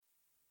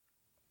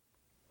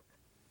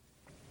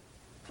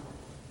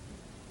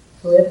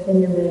So if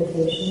in your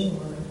meditation,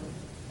 or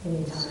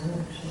any time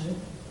actually,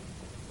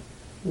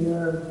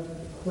 you're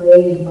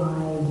plagued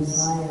by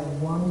desire,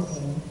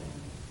 wanting,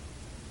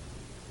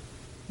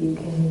 you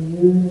can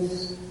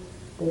use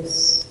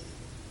this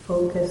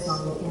focus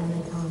on the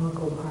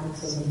anatomical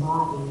parts of the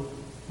body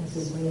as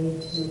a way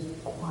to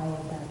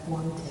quiet that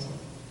wanting,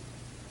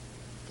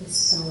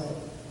 dispel it.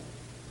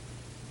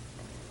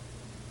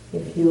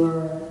 If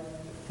you're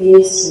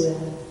faced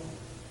with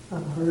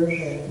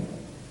aversion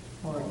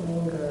or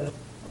anger,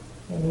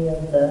 any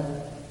of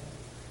the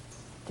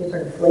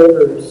different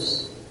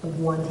flavors of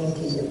wanting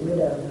to get rid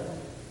of,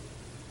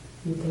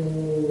 you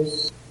can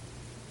use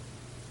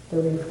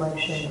the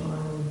reflection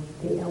on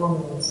the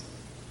elements.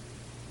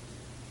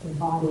 The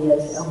body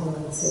as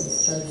elements, it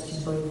starts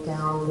to break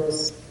down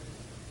this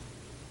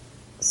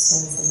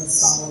sense of a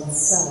solid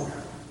self,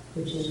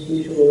 which is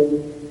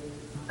usually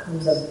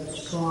comes up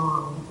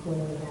strong when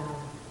we have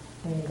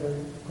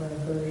anger or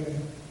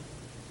aversion.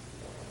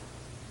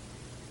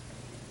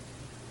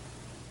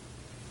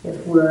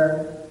 If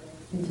we're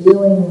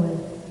dealing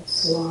with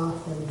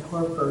sloth and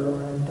torpor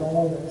or a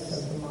dullness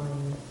of the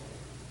mind,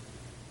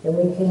 then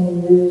we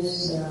can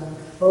use the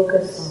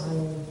focus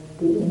on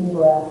the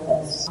in-breath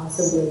as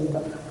possibly the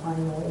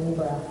final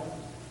in-breath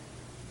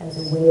as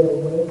a way to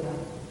wake up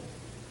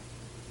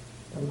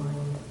the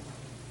mind.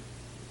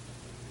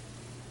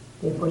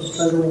 If we're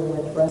struggling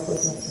with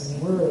restlessness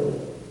and worry,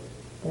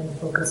 then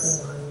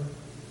focusing on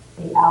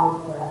the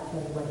out-breath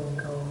and letting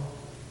go.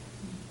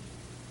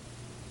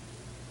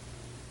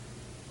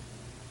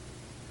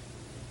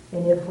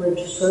 And if we're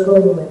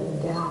struggling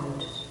with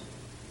doubt,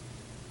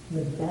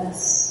 the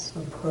best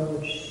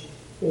approach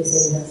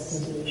is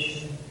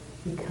investigation,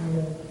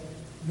 becoming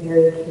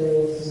very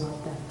curious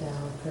about that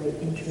doubt, very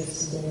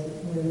interested in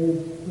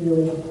it,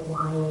 really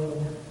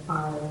applying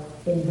our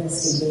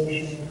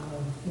investigation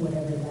of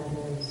whatever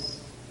that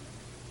is.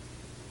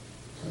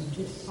 So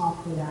just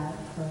offer that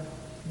for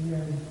your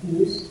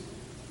use.